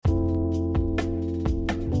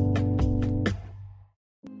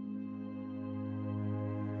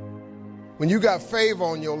When you got favor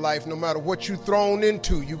on your life, no matter what you're thrown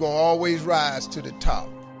into, you're going to always rise to the top.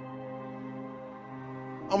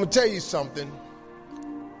 I'm going to tell you something.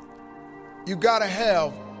 You got to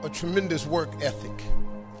have a tremendous work ethic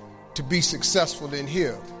to be successful in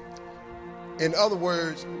here. In other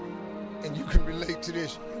words, and you can relate to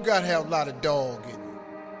this, you got to have a lot of dog in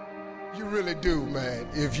you. You really do, man,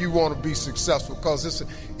 if you want to be successful, because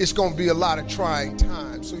it's going to be a lot of trying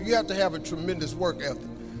times. So you have to have a tremendous work ethic.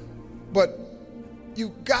 But you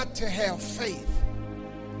got to have faith.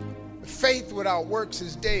 Faith without works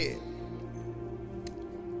is dead.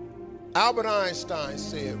 Albert Einstein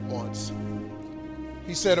said once,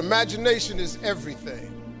 he said, imagination is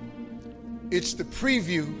everything. It's the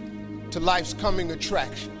preview to life's coming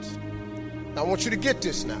attractions. Now, I want you to get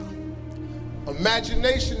this now.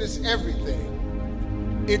 Imagination is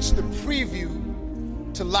everything. It's the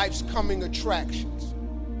preview to life's coming attractions.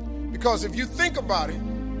 Because if you think about it,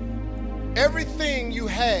 everything you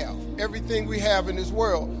have, everything we have in this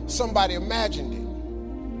world, somebody imagined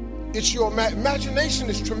it. It's your imagination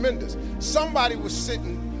is tremendous. Somebody was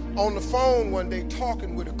sitting on the phone one day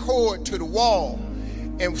talking with a cord to the wall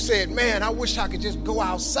and said, man, I wish I could just go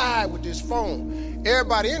outside with this phone.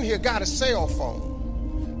 Everybody in here got a cell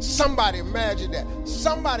phone. Somebody imagined that.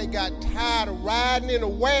 Somebody got tired of riding in a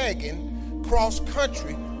wagon cross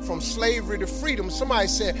country from slavery to freedom. Somebody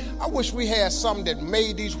said, I wish we had something that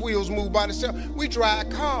made these wheels move by themselves. We drive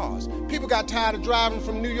cars. People got tired of driving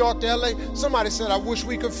from New York to LA. Somebody said, I wish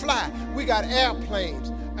we could fly. We got airplanes.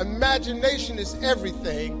 Imagination is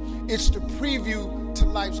everything. It's the preview to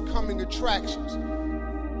life's coming attractions.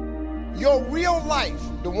 Your real life,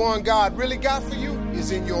 the one God really got for you, is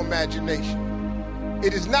in your imagination.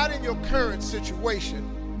 It is not in your current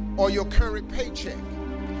situation or your current paycheck.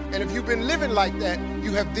 And if you've been living like that,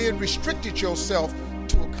 you have then restricted yourself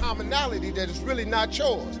to a commonality that is really not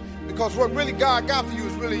yours. Because what really God got for you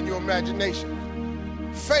is really in your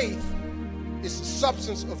imagination. Faith is the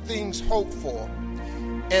substance of things hoped for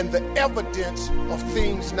and the evidence of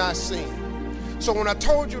things not seen. So when I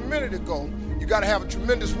told you a minute ago, you got to have a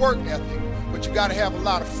tremendous work ethic, but you got to have a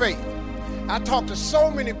lot of faith. I talk to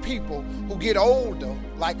so many people who get older,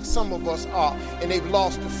 like some of us are, and they've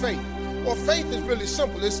lost the faith. Well, faith is really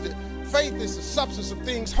simple. Faith is the substance of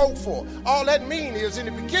things hoped for. All that means is in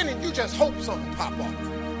the beginning, you just hope something pop off.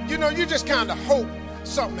 You know, you just kind of hope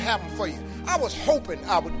something happened for you. I was hoping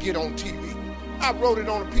I would get on TV. I wrote it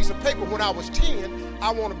on a piece of paper when I was 10.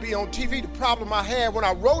 I want to be on TV. The problem I had when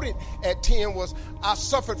I wrote it at 10 was I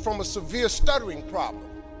suffered from a severe stuttering problem.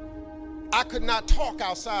 I could not talk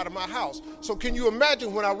outside of my house. So can you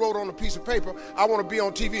imagine when I wrote on a piece of paper, I want to be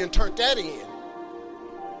on TV and turned that in?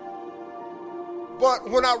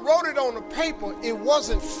 But when I wrote it on the paper, it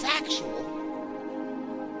wasn't factual.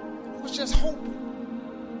 It was just hope.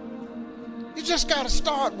 You just got to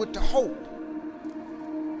start with the hope.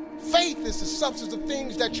 Faith is the substance of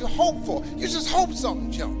things that you hope for. You just hope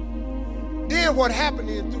something jump. Then what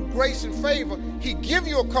happened is through grace and favor, he give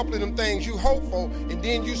you a couple of them things you hope for, and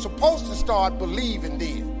then you're supposed to start believing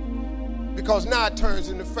then. Because now it turns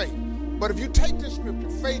into faith. But if you take this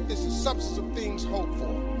scripture, faith is the substance of things hoped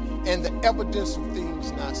for and the evidence of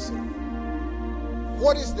things not seen.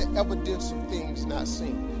 What is the evidence of things not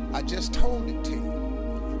seen? I just told it to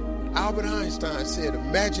you. Albert Einstein said,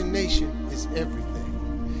 imagination is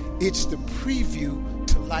everything. It's the preview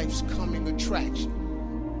to life's coming attraction.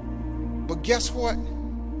 But guess what?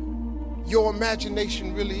 Your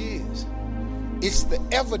imagination really is. It's the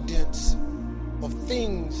evidence of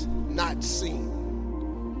things not seen.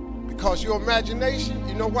 Because your imagination,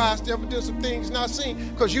 you know why it's the evidence of things not seen?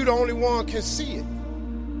 Because you're the only one can see it.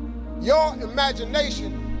 Your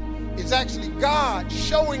imagination is actually God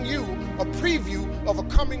showing you a preview of a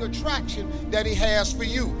coming attraction that he has for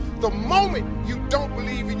you. The moment you don't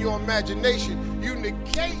believe in your imagination, you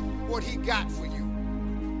negate what he got for you.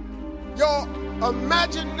 Your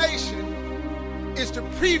imagination is the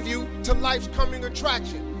preview to life's coming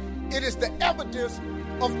attraction. It is the evidence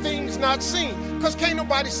of things not seen, because can't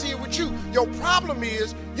nobody see it with you. Your problem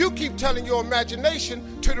is you keep telling your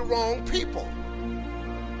imagination to the wrong people.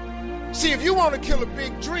 See, if you want to kill a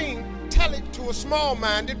big dream, tell it to a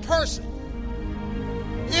small-minded person.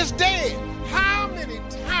 It's dead. How many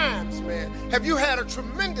times, man, have you had a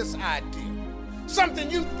tremendous idea,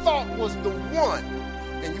 something you thought was the one,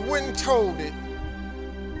 and you went and told it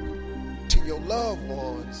to your loved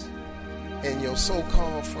ones and your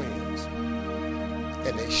so-called friends,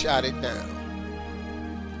 and they shot it down?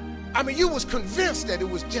 I mean, you was convinced that it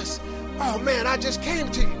was just, oh man, I just came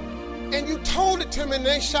to you. And you told it to them and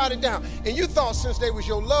they shot it down. And you thought since they was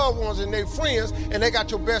your loved ones and their friends and they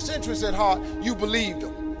got your best interests at heart, you believed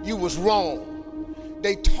them. you was wrong.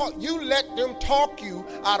 You let them talk you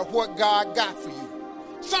out of what God got for you.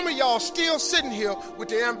 Some of y'all still sitting here with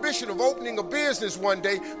the ambition of opening a business one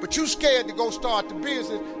day, but you scared to go start the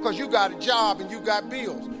business because you got a job and you got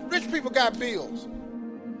bills. Rich people got bills.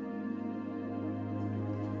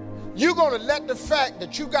 You're going to let the fact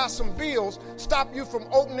that you got some bills stop you from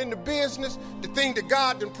opening the business, the thing that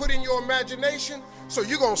God done put in your imagination? So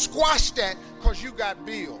you're going to squash that because you got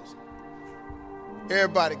bills.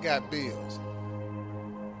 Everybody got bills.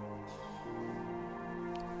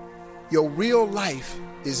 Your real life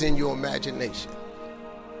is in your imagination.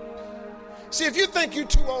 See, if you think you're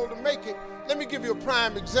too old to make it, let me give you a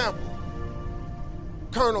prime example.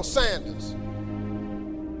 Colonel Sanders.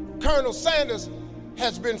 Colonel Sanders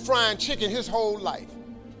has been frying chicken his whole life.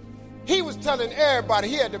 He was telling everybody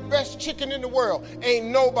he had the best chicken in the world. Ain't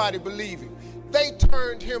nobody believe him. They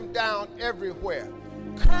turned him down everywhere.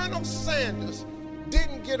 Colonel Sanders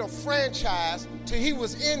didn't get a franchise till he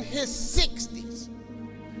was in his 60s.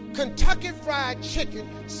 Kentucky Fried Chicken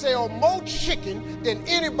sell more chicken than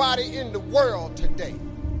anybody in the world today.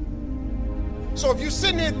 So if you're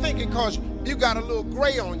sitting there thinking because you got a little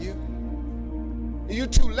gray on you, and you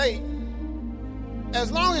too late,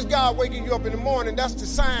 as long as God waking you up in the morning, that's the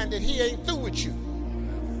sign that he ain't through with you.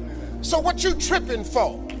 So what you tripping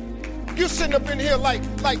for? You sitting up in here like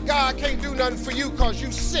God can't do nothing for you because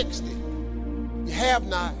you 60. You have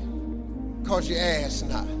not because you ask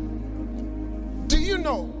not. Do you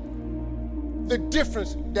know the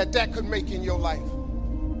difference that could make in your life?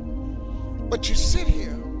 But you sit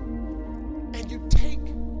here and you take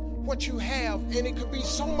what you have, and it could be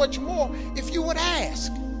so much more if you would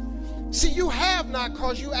ask. See, you have not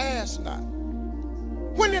because you ask not.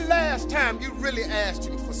 When the last time you really asked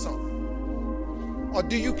him for something? Or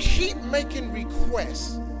do you keep making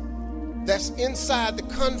requests that's inside the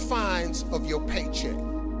confines of your paycheck?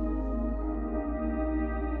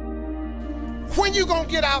 When you gonna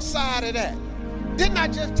get outside of that? Didn't I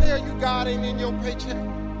just tell you God ain't in your paycheck?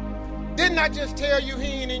 Didn't I just tell you he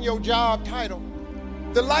ain't in your job title?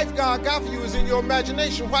 The life God got for you is in your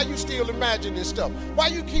imagination. Why you still imagining stuff? Why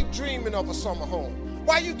you keep dreaming of a summer home?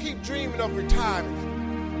 Why you keep dreaming of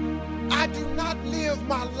retirement? I do not live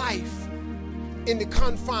my life in the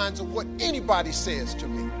confines of what anybody says to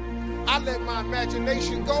me. I let my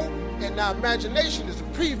imagination go, and now imagination is a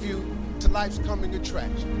preview to life's coming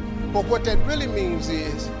attraction. But what that really means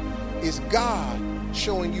is God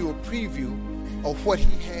showing you a preview of what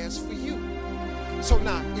he has for you. So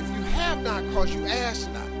now, if you have not because you ask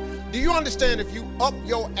not, do you understand if you up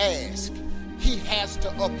your ask, he has to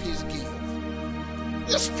up his give?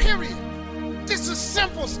 Just period. This is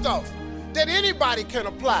simple stuff that anybody can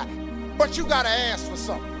apply, but you got to ask for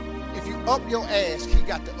something. If you up your ask, he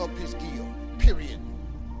got to up his give, period.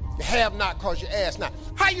 You have not because you ask not.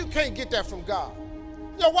 How you can't get that from God?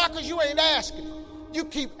 You know why? Because you ain't asking him. You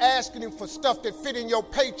keep asking him for stuff that fit in your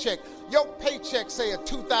paycheck. Your paycheck say a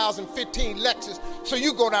 2015 Lexus, so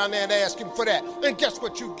you go down there and ask him for that. And guess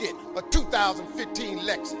what you get? A 2015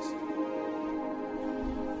 Lexus.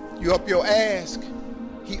 You up your ask,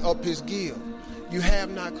 he up his give. You have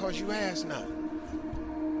not because you ask not.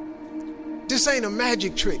 This ain't a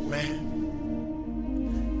magic trick, man.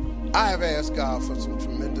 I have asked God for some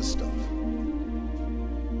tremendous stuff.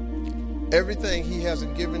 Everything he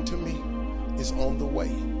hasn't given to me is on the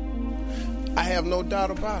way. I have no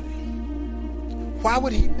doubt about it. Why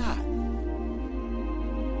would he not?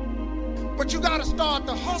 But you got to start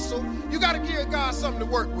the hustle. You got to give God something to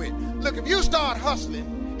work with. Look, if you start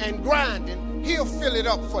hustling and grinding, he'll fill it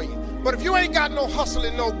up for you. But if you ain't got no hustle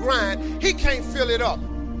and no grind, he can't fill it up.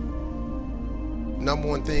 Number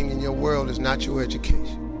one thing in your world is not your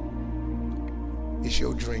education. It's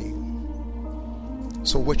your dream.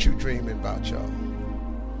 So what you dreaming about, y'all?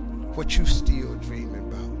 What you still dreaming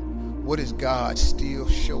about? What is God still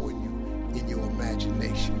showing you in your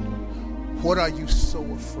imagination? What are you so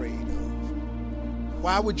afraid of?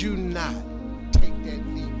 Why would you not take that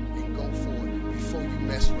leap and go for it before you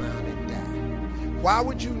mess around and die? Why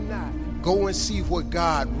would you not go and see what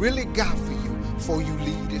God really got for you before you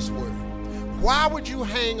leave this world? Why would you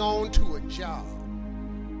hang on to a job?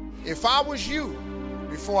 If I was you,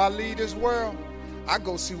 before I leave this world, I'd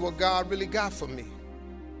go see what God really got for me.